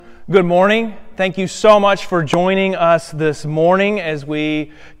Good morning. Thank you so much for joining us this morning as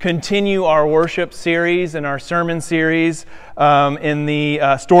we continue our worship series and our sermon series in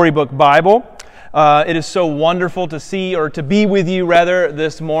the Storybook Bible. It is so wonderful to see, or to be with you rather,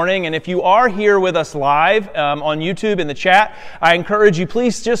 this morning. And if you are here with us live on YouTube in the chat, I encourage you,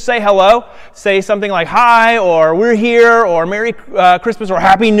 please just say hello. Say something like hi, or we're here, or Merry Christmas, or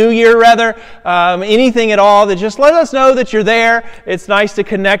Happy New Year rather. Anything at all that just let us know that you're there. It's nice to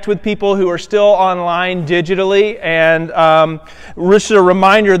connect with people who are still online digitally. And just a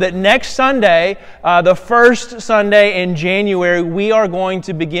reminder that next Sunday, the first Sunday in January, we are going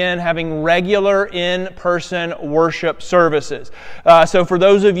to begin having regular in-person worship services. So for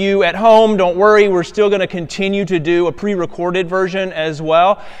those of you at home, don't worry, we're still going to continue to do a pre-recorded version as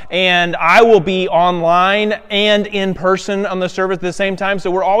well. And I will be online and in person on the service at the same time.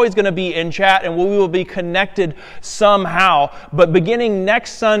 So we're always going to be in chat and we will be connected somehow. But beginning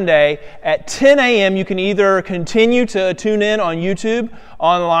next Sunday at 10 a.m., you can either continue to tune in on YouTube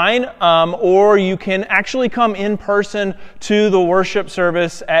online, or you can actually come in person to the worship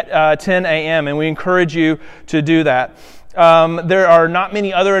service at 10 a.m., and we encourage you to do that. There are not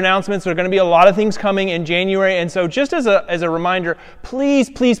many other announcements. There are going to be a lot of things coming in January, and so just as a reminder,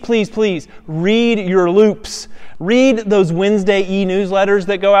 please read your loops. Read those Wednesday e-newsletters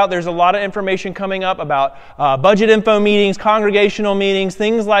that go out. There's a lot of information coming up about budget info meetings, congregational meetings,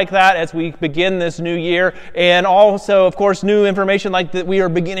 things like that as we begin this new year. And also, of course, new information like that we are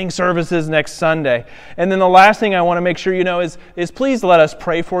beginning services next Sunday. And then the last thing I want to make sure you know is please let us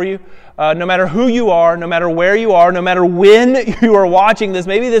pray for you. No matter who you are, no matter where you are, no matter when you are watching this,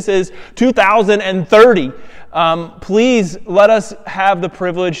 maybe this is 2030, please let us have the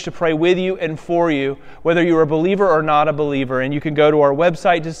privilege to pray with you and for you, whether you're a believer or not a believer. And you can go to our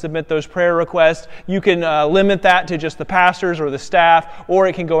website to submit those prayer requests. You can limit that to just the pastors or the staff, or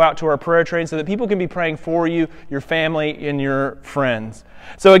it can go out to our prayer train so that people can be praying for you, your family, and your friends.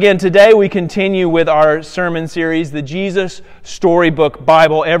 So again, today we continue with our sermon series, the Jesus Storybook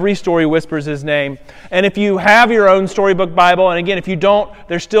Bible. Every story whispers His name. And if you have your own storybook Bible, and again, if you don't,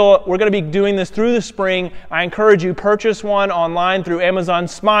 we're going to be doing this through the spring. I encourage you, purchase one online through Amazon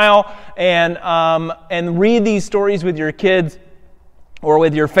Smile and read these stories with your kids or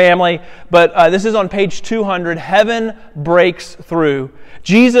with your family. But this is on page 200, Heaven Breaks Through.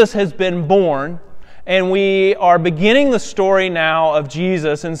 Jesus has been born. And we are beginning the story now of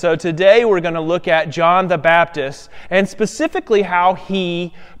Jesus. And so today we're going to look at John the Baptist and specifically how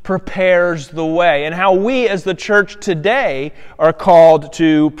he prepares the way and how we as the church today are called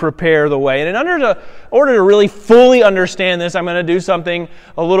to prepare the way. And in order to really fully understand this, I'm going to do something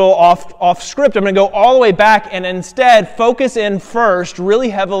a little off script. I'm going to go all the way back and instead focus in first really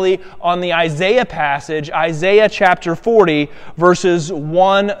heavily on the Isaiah passage, Isaiah chapter 40, verses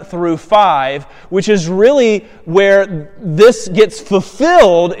 1 through 5, which is really where this gets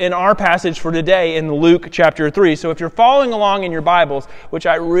fulfilled in our passage for today in Luke chapter 3. So if you're following along in your Bibles, which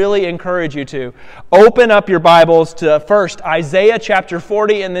I really encourage you to, open up your Bibles to first Isaiah chapter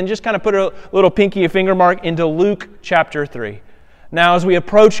 40 and then just kind of put a little pinky finger mark into Luke chapter 3. Now as we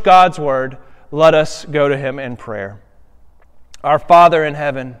approach God's Word, let us go to Him in prayer. Our Father in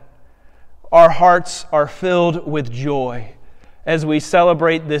heaven, our hearts are filled with joy as we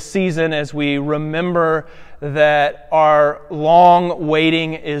celebrate this season, as we remember that our long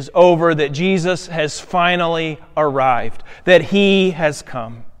waiting is over, that Jesus has finally arrived, that He has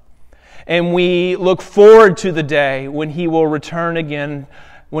come. And we look forward to the day when He will return again,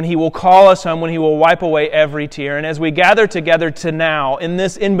 when He will call us home, when He will wipe away every tear. And as we gather together to now, in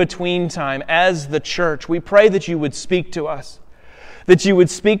this in-between time, as the church, we pray that You would speak to us, that You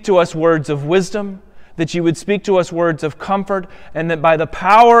would speak to us words of wisdom, that You would speak to us words of comfort, and that by the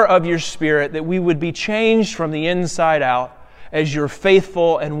power of Your Spirit, that we would be changed from the inside out as Your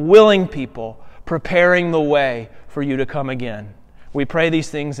faithful and willing people, preparing the way for You to come again. We pray these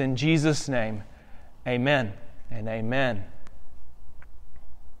things in Jesus' name. Amen and amen.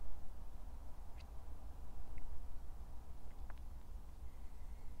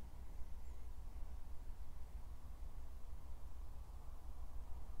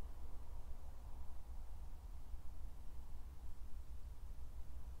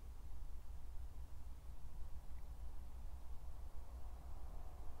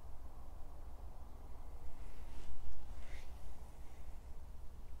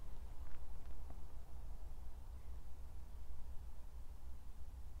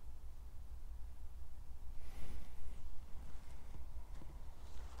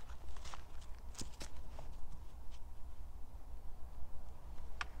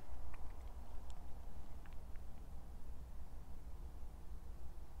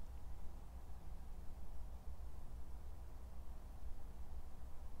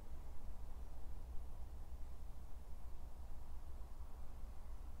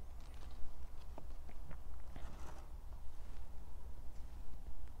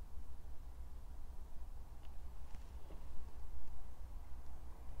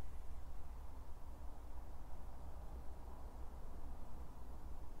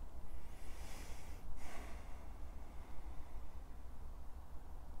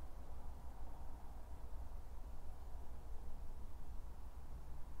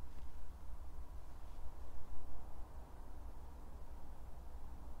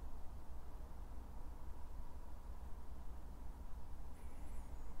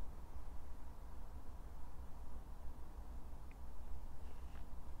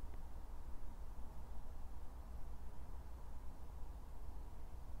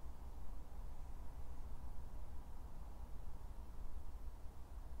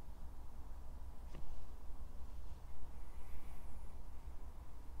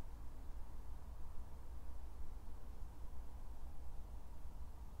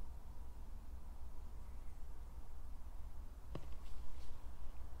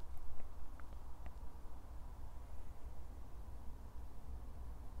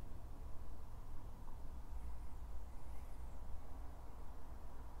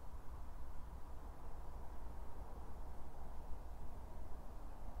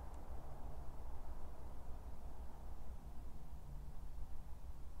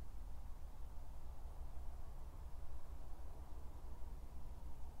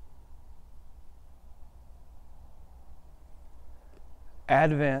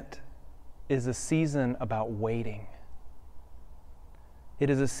 Advent is a season about waiting. It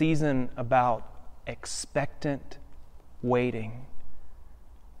is a season about expectant waiting.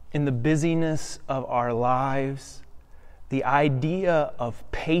 In the busyness of our lives, the idea of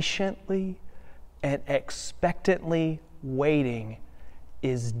patiently and expectantly waiting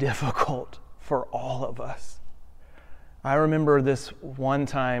is difficult for all of us. I remember this one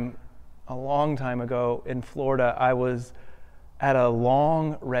time, a long time ago in Florida, I was at a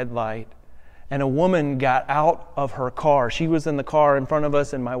long red light, and a woman got out of her car. She was in the car in front of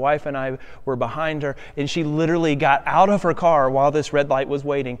us, and my wife and I were behind her, and she literally got out of her car while this red light was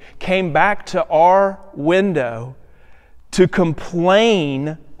waiting, came back to our window to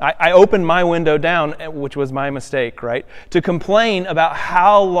complain. I opened my window down, which was my mistake, right? To complain about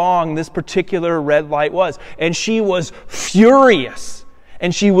how long this particular red light was. And she was furious.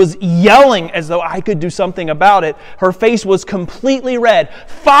 And she was yelling as though I could do something about it. Her face was completely red.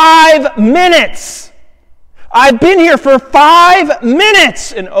 5 minutes! I've been here for 5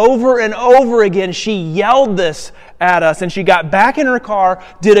 minutes! And over again, she yelled this at us. And she got back in her car,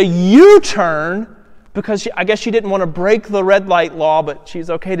 did a U-turn, because I guess she didn't want to break the red light law, but she's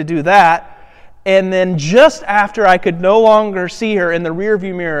okay to do that. And then just after I could no longer see her in the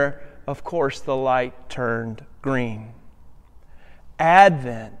rearview mirror, of course, the light turned green.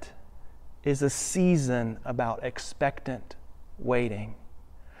 Advent is a season about expectant waiting.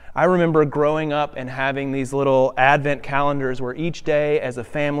 I remember growing up and having these little Advent calendars where each day as a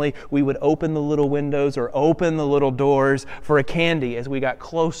family we would open the little windows or open the little doors for a candy as we got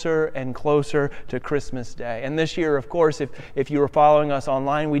closer and closer to Christmas Day. And this year, of course, if you were following us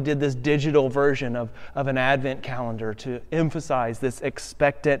online, we did this digital version of an Advent calendar to emphasize this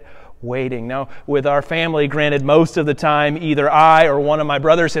expectant waiting. Now, with our family, granted, most of the time either I or one of my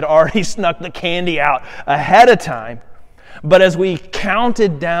brothers had already snuck the candy out ahead of time. But as we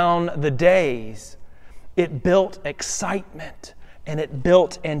counted down the days, it built excitement and it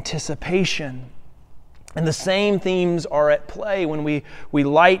built anticipation. And the same themes are at play when we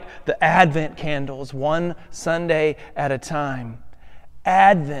light the Advent candles one Sunday at a time.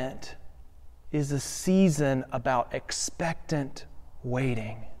 Advent is a season about expectant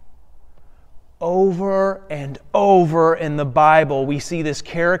waiting. Over and over in the Bible, we see this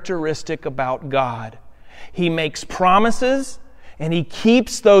characteristic about God. He makes promises, and He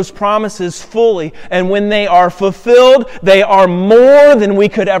keeps those promises fully. And when they are fulfilled, they are more than we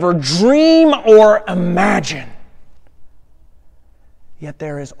could ever dream or imagine. Yet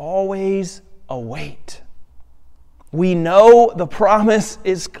there is always a wait. We know the promise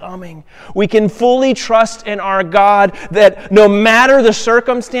is coming. We can fully trust in our God that no matter the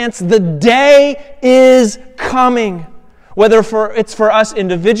circumstance, the day is coming. Whether it's for us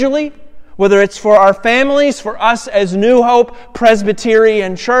individually, whether it's for our families, for us as New Hope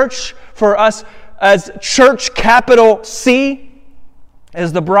Presbyterian Church, for us as Church capital C,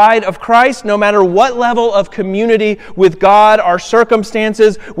 as the bride of Christ, no matter what level of community with God, our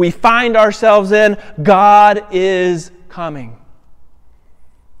circumstances we find ourselves in, God is coming.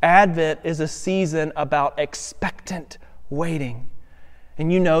 Advent is a season about expectant waiting.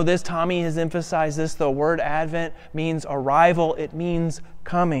 And you know this, Tommy has emphasized this, the word Advent means arrival, it means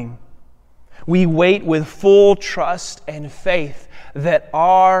coming. We wait with full trust and faith that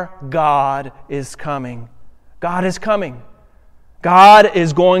our God is coming. God is coming. God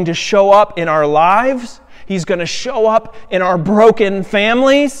is going to show up in our lives. He's going to show up in our broken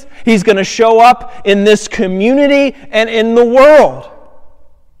families. He's going to show up in this community and in the world.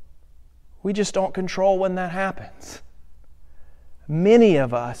 We just don't control when that happens. Many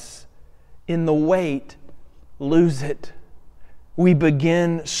of us in the wait lose it. We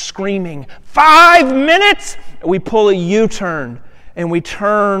begin screaming, 5 minutes! We pull a U-turn and we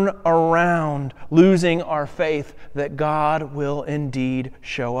turn around, losing our faith that God will indeed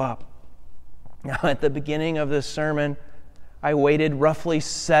show up. Now, at the beginning of this sermon, I waited roughly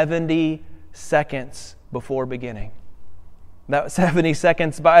 70 seconds before beginning. That 70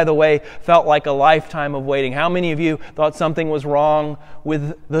 seconds, by the way, felt like a lifetime of waiting. How many of you thought something was wrong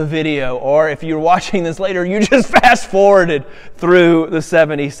with the video? Or if you're watching this later, you just fast-forwarded through the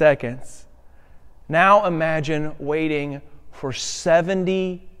 70 seconds. Now imagine waiting for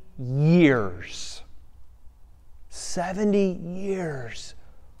 70 years. 70 years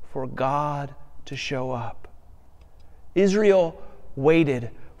for God to show up. Israel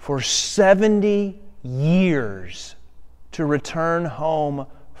waited for 70 years to return home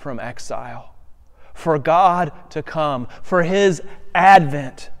from exile, for God to come, for His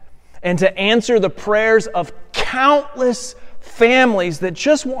advent, and to answer the prayers of countless families that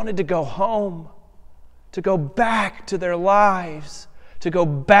just wanted to go home, to go back to their lives, to go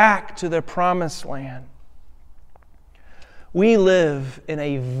back to their promised land. We live in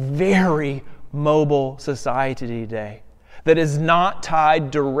a very mobile society today that is not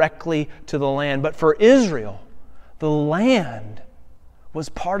tied directly to the land. But for Israel, the land was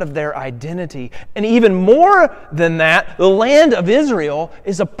part of their identity. And even more than that, the land of Israel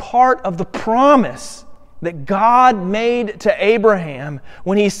is a part of the promise that God made to Abraham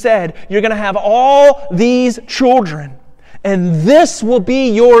when He said, you're going to have all these children, and this will be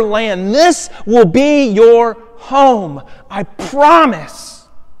your land. This will be your home. I promise.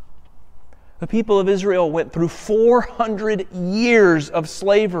 The people of Israel went through 400 years of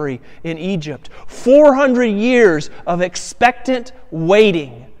slavery in Egypt. 400 years of expectant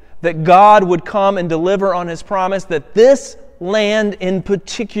waiting that God would come and deliver on His promise that this land in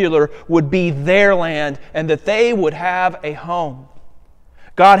particular would be their land and that they would have a home.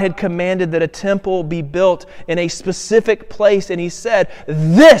 God had commanded that a temple be built in a specific place, and He said,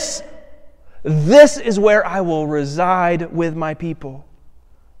 This is where I will reside with my people.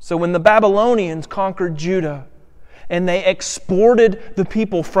 So when the Babylonians conquered Judah and they exported the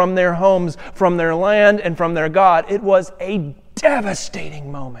people from their homes, from their land, and from their God, it was a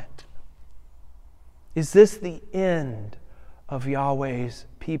devastating moment. Is this the end of Yahweh's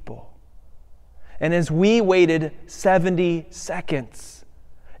people? And as we waited 70 seconds,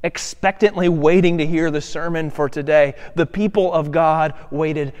 expectantly waiting to hear the sermon for today, the people of God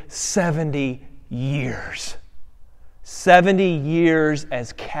waited 70 years. 70 years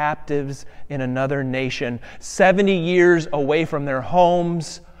as captives in another nation. 70 years away from their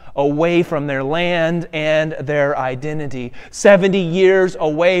homes, away from their land and their identity. 70 years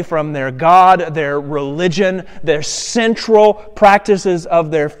away from their God, their religion, their central practices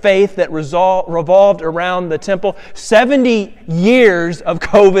of their faith that revolved around the temple. 70 years of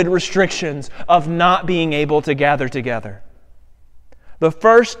COVID restrictions, of not being able to gather together. The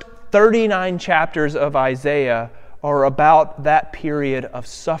first 39 chapters of Isaiah are about that period of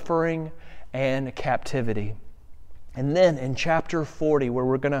suffering and captivity. And then in chapter 40, where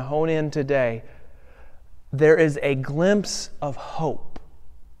we're going to hone in today, there is a glimpse of hope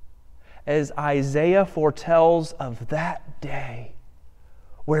as Isaiah foretells of that day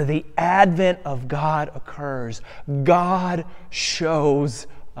where the advent of God occurs. God shows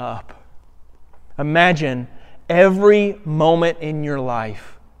up. Imagine every moment in your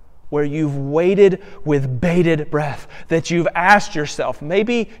life where you've waited with bated breath, that you've asked yourself,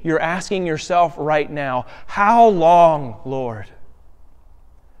 maybe you're asking yourself right now, how long, Lord?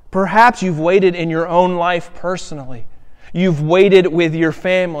 Perhaps you've waited in your own life personally. You've waited with your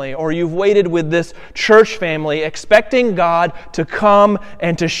family, or you've waited with this church family, expecting God to come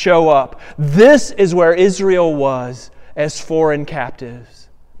and to show up. This is where Israel was as foreign captives.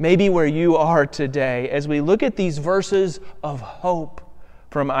 Maybe where you are today, as we look at these verses of hope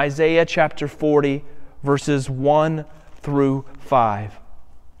from Isaiah chapter 40, verses 1 through 5.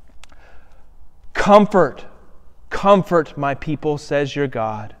 Comfort, comfort my people, says your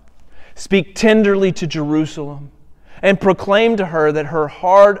God. Speak tenderly to Jerusalem and proclaim to her that her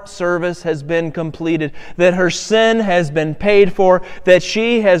hard service has been completed, that her sin has been paid for, that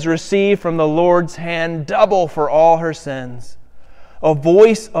she has received from the Lord's hand double for all her sins. A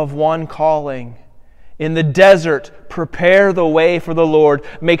voice of one calling, in the desert, prepare the way for the Lord.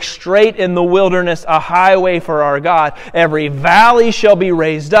 Make straight in the wilderness a highway for our God. Every valley shall be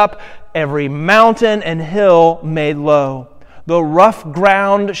raised up, every mountain and hill made low. The rough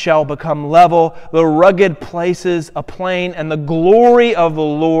ground shall become level, the rugged places a plain, and the glory of the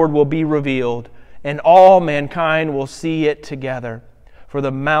Lord will be revealed, and all mankind will see it together, for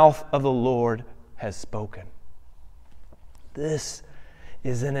the mouth of the Lord has spoken. This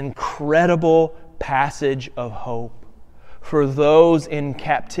is an incredible passage of hope for those in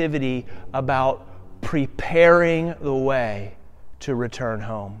captivity about preparing the way to return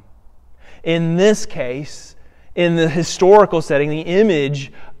home. In this case, in the historical setting, the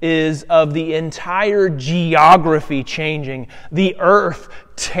image is of the entire geography changing, the earth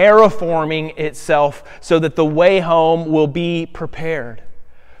terraforming itself so that the way home will be prepared.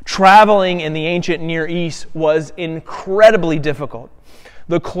 Traveling in the ancient Near East was incredibly difficult.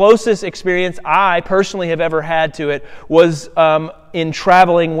 The closest experience I personally have ever had to it was in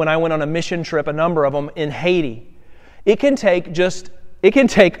traveling when I went on a mission trip, a number of them, in Haiti. It can take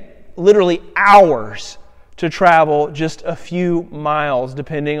literally hours to travel just a few miles,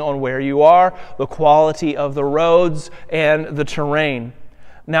 depending on where you are, the quality of the roads, and the terrain.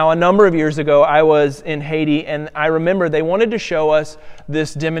 Now, a number of years ago, I was in Haiti, and I remember they wanted to show us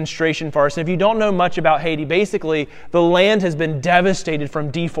this demonstration for us. And if you don't know much about Haiti, basically, the land has been devastated from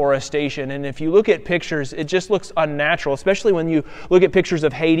deforestation. And if you look at pictures, it just looks unnatural, especially when you look at pictures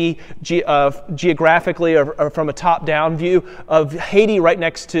of Haiti geographically or from a top-down view of Haiti right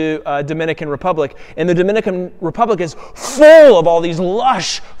next to Dominican Republic. And the Dominican Republic is full of all these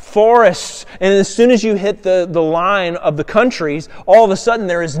lush forests, and as soon as you hit the line of the countries, all of a sudden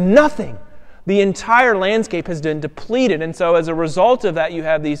there is nothing. The entire landscape has been depleted, and so as a result of that, you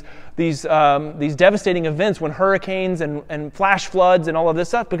have these devastating events when hurricanes and flash floods and all of this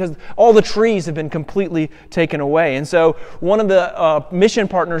stuff, because all the trees have been completely taken away. And so one of the mission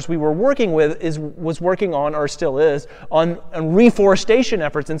partners we were working with was working on, or still is, on reforestation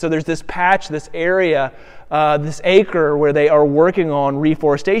efforts. And so there's this patch, this area, this acre where they are working on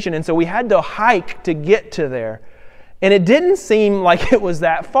reforestation. And so we had to hike to get to there. And it didn't seem like it was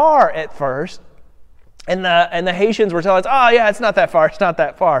that far at first. And the Haitians were telling us, oh yeah, it's not that far, it's not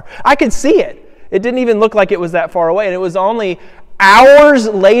that far. I could see it. It didn't even look like it was that far away. And it was only hours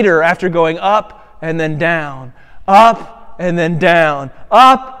later, after going up and then down, up and then down,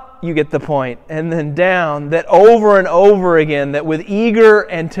 up, you get the point, and then down, that over and over again, that with eager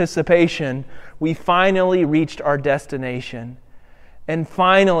anticipation, we finally reached our destination. And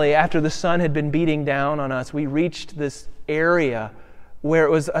finally, after the sun had been beating down on us, we reached this area where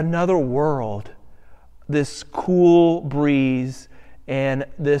it was another world. This cool breeze and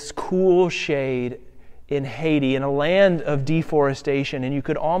this cool shade in Haiti, in a land of deforestation. And you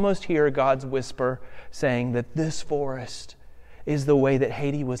could almost hear God's whisper saying that this forest is the way that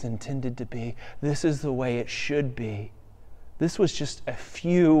Haiti was intended to be. This is the way it should be. This was just a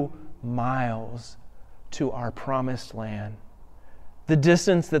few miles to our promised land. The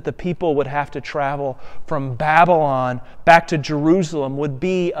distance that the people would have to travel from Babylon back to Jerusalem would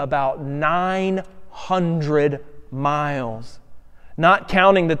be about 900 miles. Not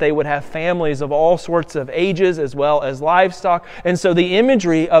counting that they would have families of all sorts of ages as well as livestock. And so the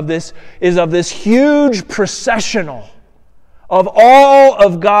imagery of this is of this huge processional of all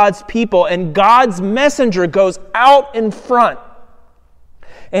of God's people. And God's messenger goes out in front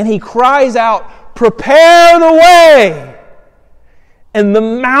and he cries out, "Prepare the way!" And the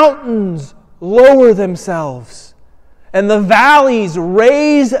mountains lower themselves, and the valleys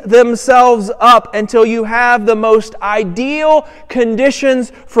raise themselves up until you have the most ideal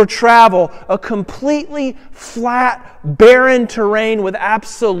conditions for travel. A completely flat, barren terrain with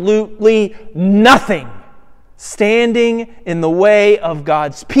absolutely nothing standing in the way of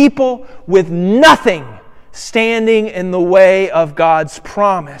God's people, with nothing standing in the way of God's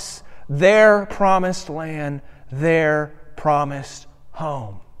promise, their promised land, their promised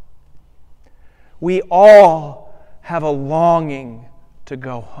home. We all have a longing to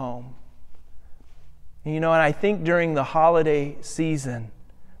go home. And I think during the holiday season,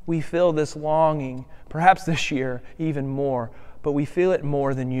 we feel this longing, perhaps this year even more, but we feel it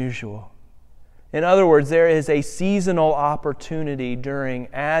more than usual. In other words, there is a seasonal opportunity during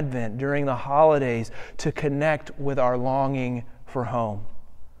Advent, during the holidays, to connect with our longing for home.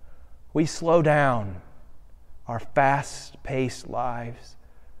 We slow down our fast-paced lives.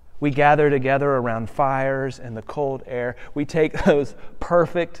 We gather together around fires and the cold air. We take those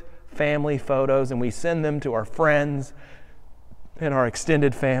perfect family photos and we send them to our friends and our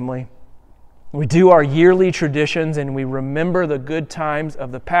extended family. We do our yearly traditions and we remember the good times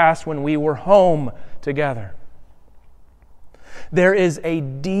of the past when we were home together. There is a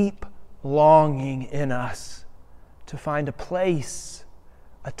deep longing in us to find a place,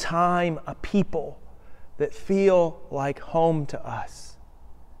 a time, a people that feel like home to us.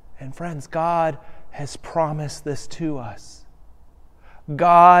 And friends, God has promised this to us.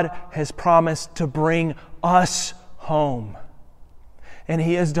 God has promised to bring us home. And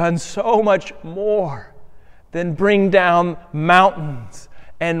He has done so much more than bring down mountains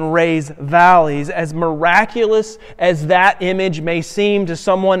and raise valleys. As miraculous as that image may seem to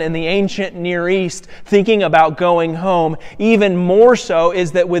someone in the ancient Near East thinking about going home, even more so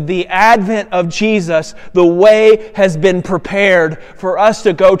is that with the advent of Jesus, the way has been prepared for us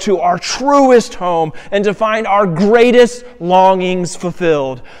to go to our truest home and to find our greatest longings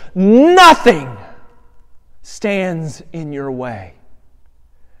fulfilled. Nothing stands in your way.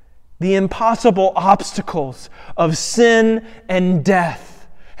 The impossible obstacles of sin and death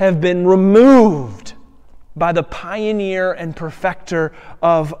have been removed by the pioneer and perfecter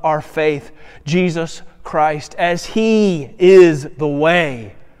of our faith, Jesus Christ, as He is the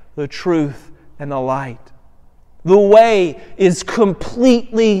way, the truth, and the light. The way is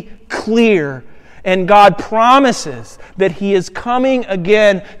completely clear, And God promises that He is coming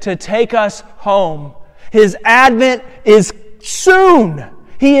again to take us home. His advent is soon.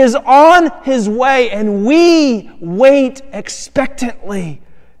 He is on His way, and we wait expectantly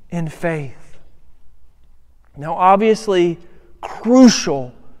in faith. Now, obviously,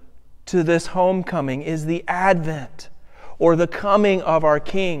 crucial to this homecoming is the advent or the coming of our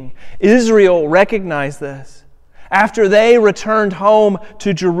King. Israel recognized this. After they returned home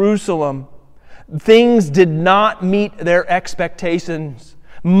to Jerusalem, things did not meet their expectations.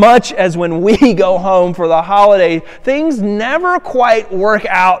 Much as when we go home for the holiday, things never quite work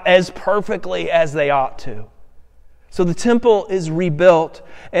out as perfectly as they ought to. So the temple is rebuilt,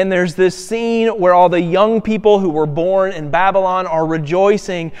 and there's this scene where all the young people who were born in Babylon are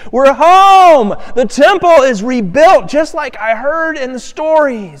rejoicing. We're home! The temple is rebuilt, just like I heard in the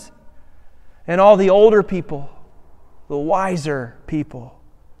stories. And all the older people, the wiser people,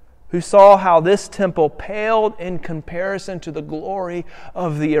 who saw how this temple paled in comparison to the glory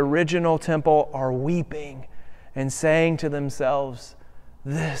of the original temple, are weeping and saying to themselves,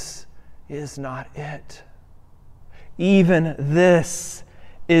 "This is not it. Even this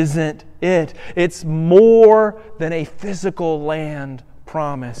isn't it." It's more than a physical land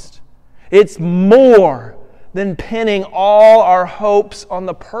promised. It's more than pinning all our hopes on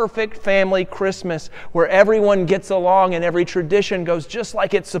the perfect family Christmas where everyone gets along and every tradition goes just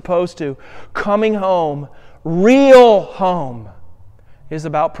like it's supposed to. Coming home, real home, is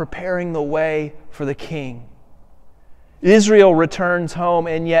about preparing the way for the King. Israel returns home,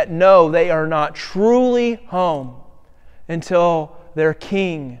 and yet no, they are not truly home until their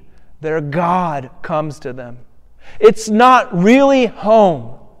King, their God, comes to them. It's not really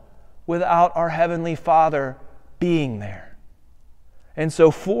home without our Heavenly Father being there. And so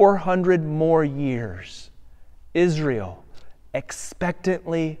 400 more years, Israel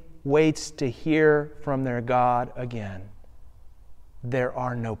expectantly waits to hear from their God again. There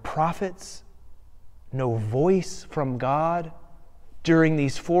are no prophets, no voice from God during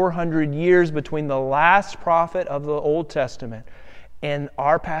these 400 years between the last prophet of the Old Testament and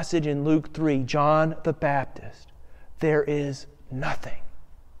our passage in Luke 3, John the Baptist. There is nothing.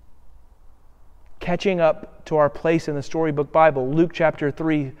 Catching up to our place in the storybook Bible, Luke chapter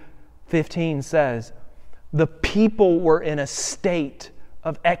 3:15 says, the people were in a state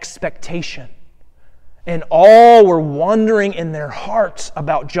of expectation, and all were wondering in their hearts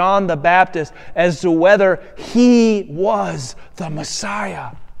about John the Baptist as to whether he was the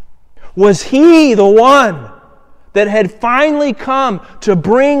Messiah. Was he the one that had finally come to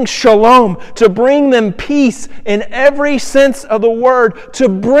bring shalom, to bring them peace in every sense of the word, to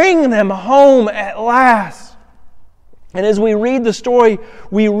bring them home at last? And as we read the story,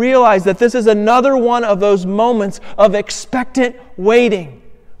 we realize that this is another one of those moments of expectant waiting,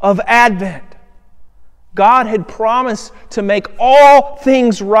 of Advent. God had promised to make all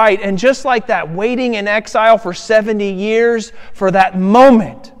things right, and just like that, waiting in exile for 70 years for that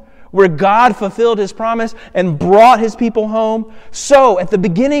moment where God fulfilled His promise and brought His people home, so at the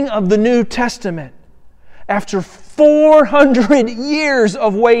beginning of the New Testament, after 400 years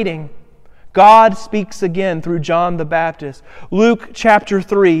of waiting, God speaks again through John the Baptist. Luke chapter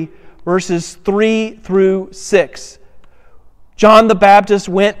 3, verses 3 through 6. John the Baptist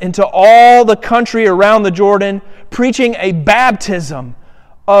went into all the country around the Jordan, preaching a baptism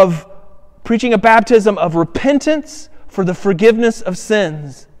of repentance for the forgiveness of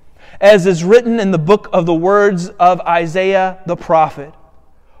sins, as is written in the book of the words of Isaiah the prophet.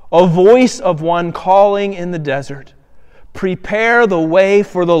 A voice of one calling in the desert, prepare the way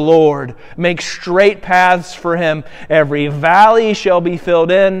for the Lord, make straight paths for Him. Every valley shall be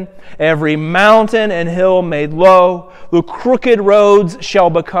filled in, every mountain and hill made low. The crooked roads shall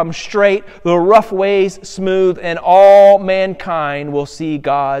become straight, the rough ways smooth, and all mankind will see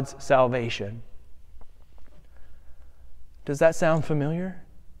God's salvation. Does that sound familiar?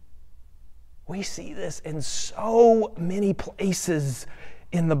 We see this in so many places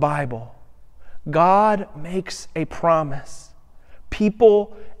in the Bible. God makes a promise.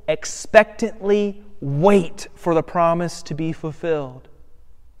 People expectantly wait for the promise to be fulfilled.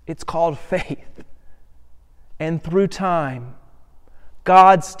 It's called faith. And through time,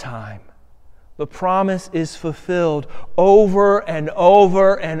 God's time, the promise is fulfilled over and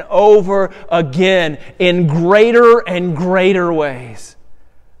over and over again in greater and greater ways.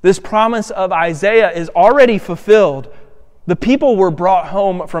 This promise of Isaiah is already fulfilled. The people were brought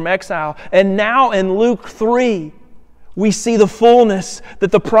home from exile. And now in Luke 3, we see the fullness,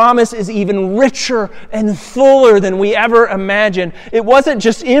 that the promise is even richer and fuller than we ever imagined. It wasn't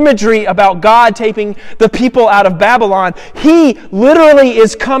just imagery about God taking the people out of Babylon. He literally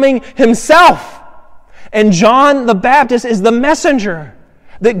is coming Himself. And John the Baptist is the messenger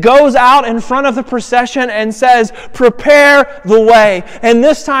that goes out in front of the procession and says, prepare the way. And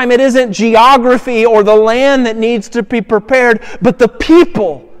this time it isn't geography or the land that needs to be prepared, but the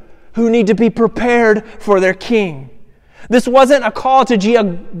people who need to be prepared for their king. This wasn't a call to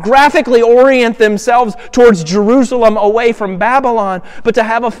geographically orient themselves towards Jerusalem away from Babylon, but to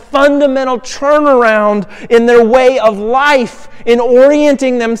have a fundamental turnaround in their way of life, in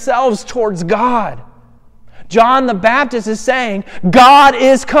orienting themselves towards God. John the Baptist is saying, God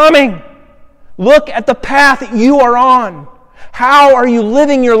is coming. Look at the path you are on. How are you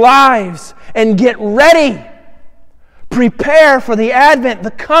living your lives? And get ready. Prepare for the advent,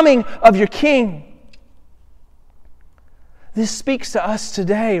 the coming of your King. This speaks to us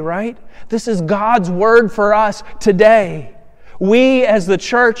today, right? This is God's word for us today. We as the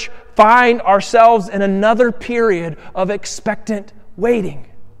church find ourselves in another period of expectant waiting.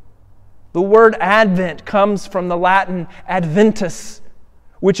 The word Advent comes from the Latin adventus,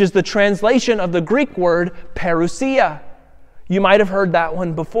 which is the translation of the Greek word parousia. You might have heard that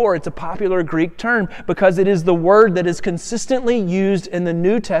one before. It's a popular Greek term because it is the word that is consistently used in the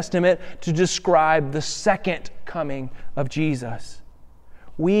New Testament to describe the second coming of Jesus.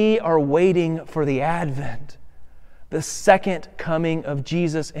 We are waiting for the Advent, the second coming of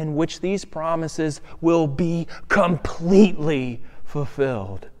Jesus, in which these promises will be completely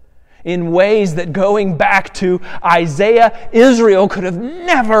fulfilled in ways that, going back to Isaiah, Israel could have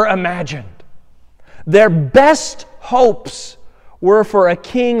never imagined. Their best hopes were for a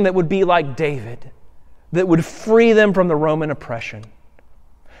king that would be like David, that would free them from the Roman oppression.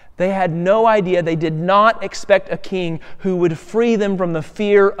 They had no idea, they did not expect a king who would free them from the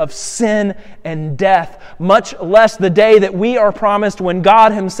fear of sin and death, much less the day that we are promised when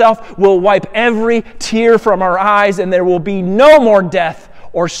God Himself will wipe every tear from our eyes and there will be no more death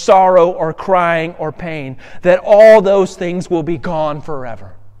or sorrow or crying or pain, that all those things will be gone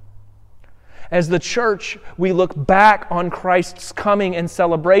forever. As the church, we look back on Christ's coming and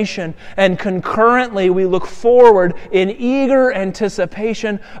celebration, and concurrently we look forward in eager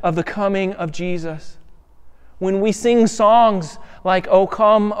anticipation of the coming of Jesus. When we sing songs like, O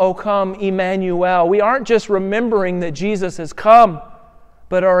come, Emmanuel, we aren't just remembering that Jesus has come,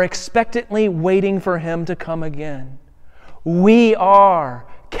 but are expectantly waiting for Him to come again. We are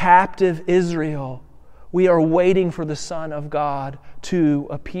captive Israel. We are waiting for the Son of God to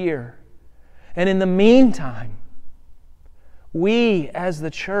appear. And in the meantime, we as the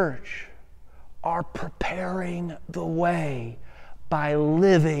church are preparing the way by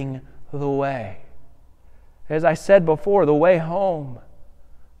living the way. As I said before, the way home,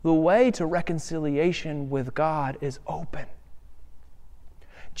 the way to reconciliation with God is open.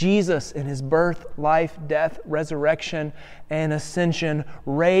 Jesus, in His birth, life, death, resurrection, and ascension,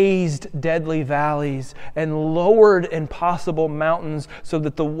 raised deadly valleys and lowered impossible mountains so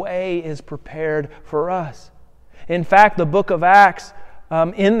that the way is prepared for us. In fact, the book of Acts,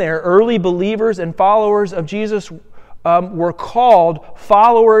 in there, early believers and followers of Jesus were called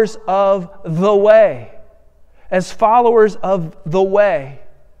followers of the way. As followers of the way,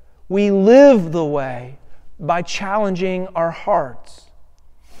 we live the way by challenging our hearts.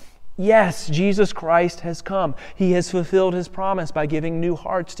 Yes, Jesus Christ has come. He has fulfilled His promise by giving new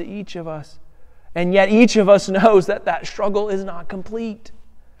hearts to each of us. And yet each of us knows that that struggle is not complete.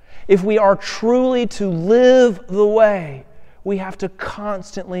 If we are truly to live the way, we have to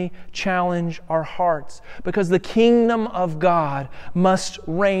constantly challenge our hearts, because the kingdom of God must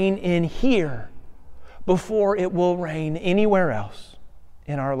reign in here before it will reign anywhere else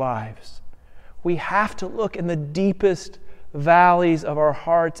in our lives. We have to look in the deepest valleys of our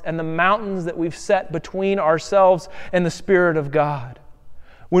hearts and the mountains that we've set between ourselves and the Spirit of God.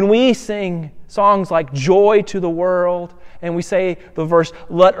 When we sing songs like Joy to the World, and we say the verse,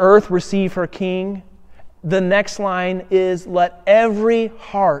 let earth receive her King, the next line is, let every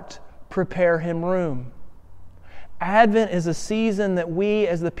heart prepare Him room. Advent is a season that we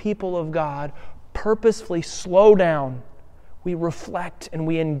as the people of God purposefully slow down. We reflect and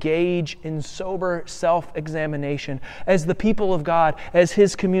we engage in sober self-examination. As the people of God, as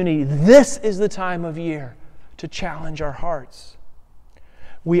His community, this is the time of year to challenge our hearts.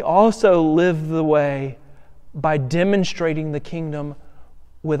 We also live the way by demonstrating the kingdom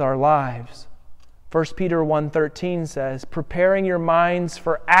with our lives. 1 Peter 1:13 says, preparing your minds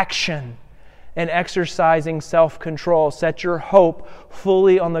for action and exercising self-control. Set your hope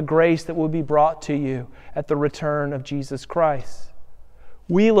fully on the grace that will be brought to you at the return of Jesus Christ.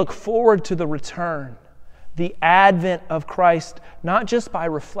 We look forward to the return, the advent of Christ, not just by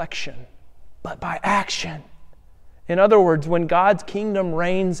reflection, but by action. In other words, when God's kingdom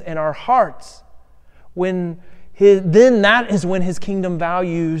reigns in our hearts, then that is when His kingdom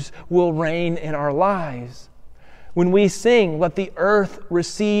values will reign in our lives. When we sing, let the earth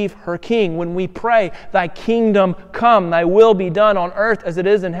receive her King. When we pray, thy kingdom come, thy will be done on earth as it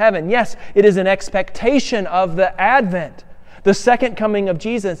is in heaven. Yes, it is an expectation of the Advent, the second coming of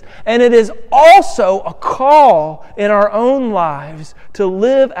Jesus. And it is also a call in our own lives to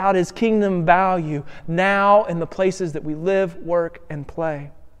live out His kingdom value now in the places that we live, work, and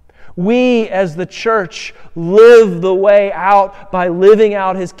play. We as the church live the way out by living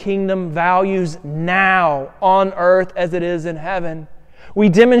out His kingdom values now on earth as it is in heaven. We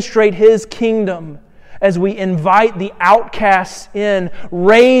demonstrate His kingdom as we invite the outcasts in,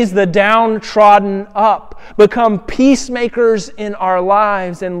 raise the downtrodden up, become peacemakers in our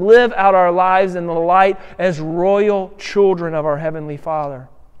lives, and live out our lives in the light as royal children of our Heavenly Father.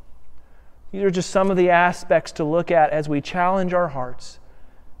 These are just some of the aspects to look at as we challenge our hearts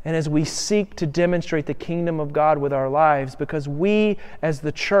and as we seek to demonstrate the kingdom of God with our lives, because we as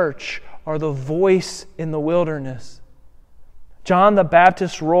the church are the voice in the wilderness. John the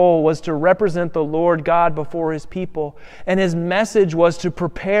Baptist's role was to represent the Lord God before His people, and his message was to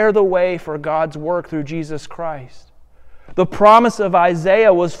prepare the way for God's work through Jesus Christ. The promise of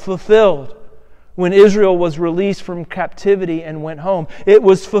Isaiah was fulfilled when Israel was released from captivity and went home. It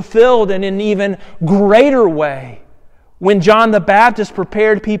was fulfilled in an even greater way when John the Baptist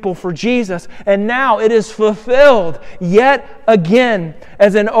prepared people for Jesus, and now it is fulfilled yet again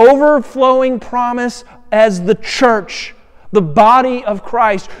as an overflowing promise as the church, the body of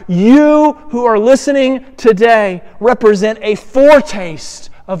Christ. You who are listening today represent a foretaste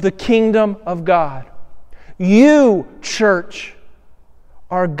of the kingdom of God. You, church,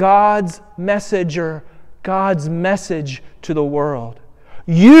 are God's messenger, God's message to the world.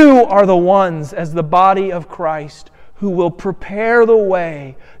 You are the ones, as the body of Christ, who will prepare the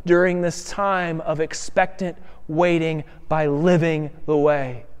way during this time of expectant waiting by living the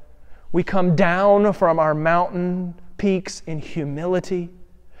way. We come down from our mountain peaks in humility,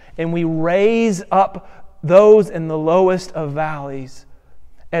 and we raise up those in the lowest of valleys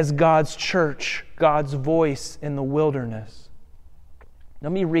as God's church, God's voice in the wilderness.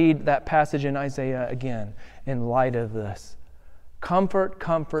 Let me read that passage in Isaiah again in light of this. Comfort,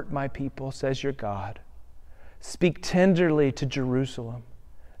 comfort my people, says your God. Speak tenderly to Jerusalem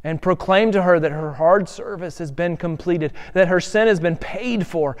and proclaim to her that her hard service has been completed, that her sin has been paid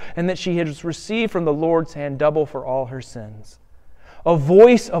for, and that she has received from the Lord's hand double for all her sins. A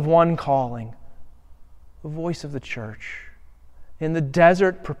voice of one calling, the voice of the church. In the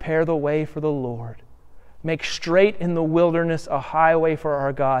desert, prepare the way for the Lord. Make straight in the wilderness a highway for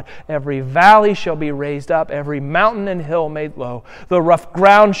our God. Every valley shall be raised up, every mountain and hill made low. The rough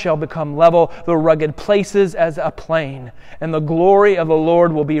ground shall become level, the rugged places as a plain. And the glory of the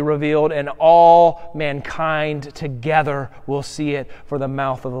Lord will be revealed, and all mankind together will see it, for the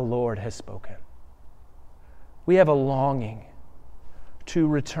mouth of the Lord has spoken. We have a longing to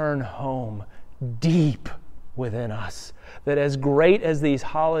return home deep within us, that as great as these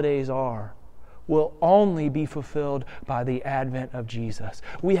holidays are, will only be fulfilled by the advent of Jesus.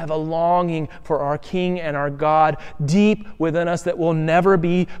 We have a longing for our King and our God deep within us that will never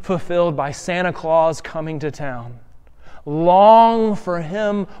be fulfilled by Santa Claus coming to town. Long for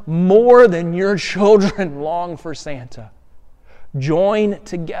Him more than your children long for Santa. Join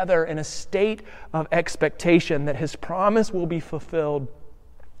together in a state of expectation that His promise will be fulfilled.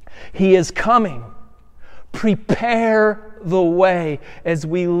 He is coming. Prepare the way as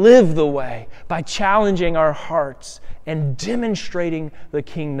we live the way by challenging our hearts and demonstrating the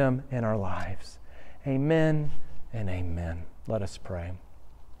kingdom in our lives. Amen and amen. Let us pray.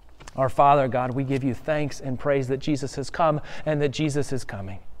 Our Father, God, we give you thanks and praise that Jesus has come and that Jesus is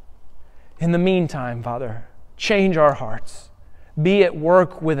coming. In the meantime, Father, change our hearts. Be at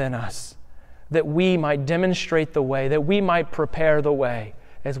work within us that we might demonstrate the way, that we might prepare the way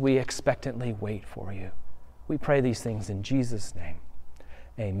as we expectantly wait for you. We pray these things in Jesus' name.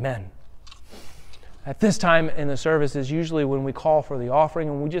 Amen. At this time in the service is usually when we call for the offering,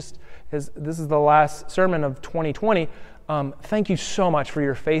 and this is the last sermon of 2020. Thank you so much for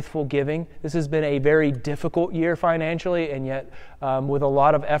your faithful giving. This has been a very difficult year financially, and yet with a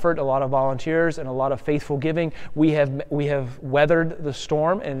lot of effort, a lot of volunteers, and a lot of faithful giving, we have weathered the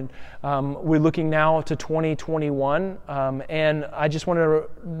storm, and we're looking now to 2021. And I just wanted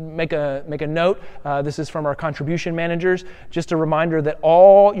to make a note. This is from our contribution managers. Just a reminder that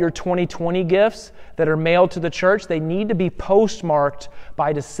all your 2020 gifts that are mailed to the church, they need to be postmarked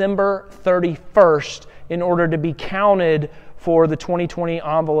by December 31st. In order to be counted for the 2020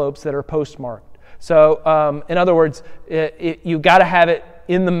 envelopes that are postmarked. So, in other words, you've got to have it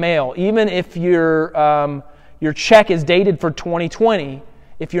in the mail. Even if your check is dated for 2020,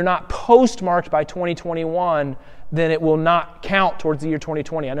 if you're not postmarked by 2021, then it will not count towards the year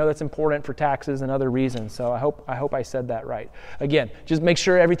 2020. I know that's important for taxes and other reasons, so I hope I said that right. Again, just make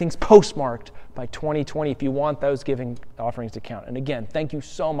sure everything's postmarked by 2020 if you want those giving offerings to count. And again, thank you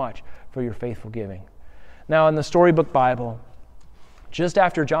so much for your faithful giving. Now, in the Storybook Bible, just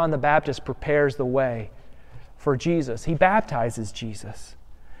after John the Baptist prepares the way for Jesus, he baptizes Jesus.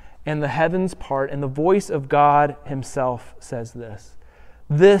 And the heavens part, and the voice of God himself says this.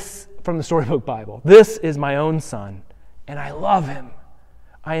 This, from the Storybook Bible, "This is my own Son, and I love him.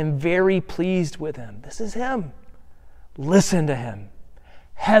 I am very pleased with him." This is him. Listen to him.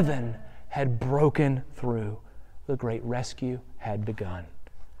 Heaven had broken through. The great rescue had begun.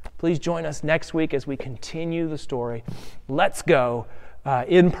 Please join us next week as we continue the story. Let's go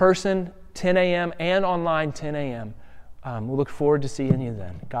in person, 10 a.m., and online, 10 a.m. We look forward to seeing you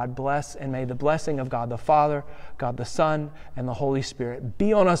then. God bless, and may the blessing of God the Father, God the Son, and the Holy Spirit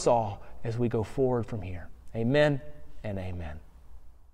be on us all as we go forward from here. Amen and amen.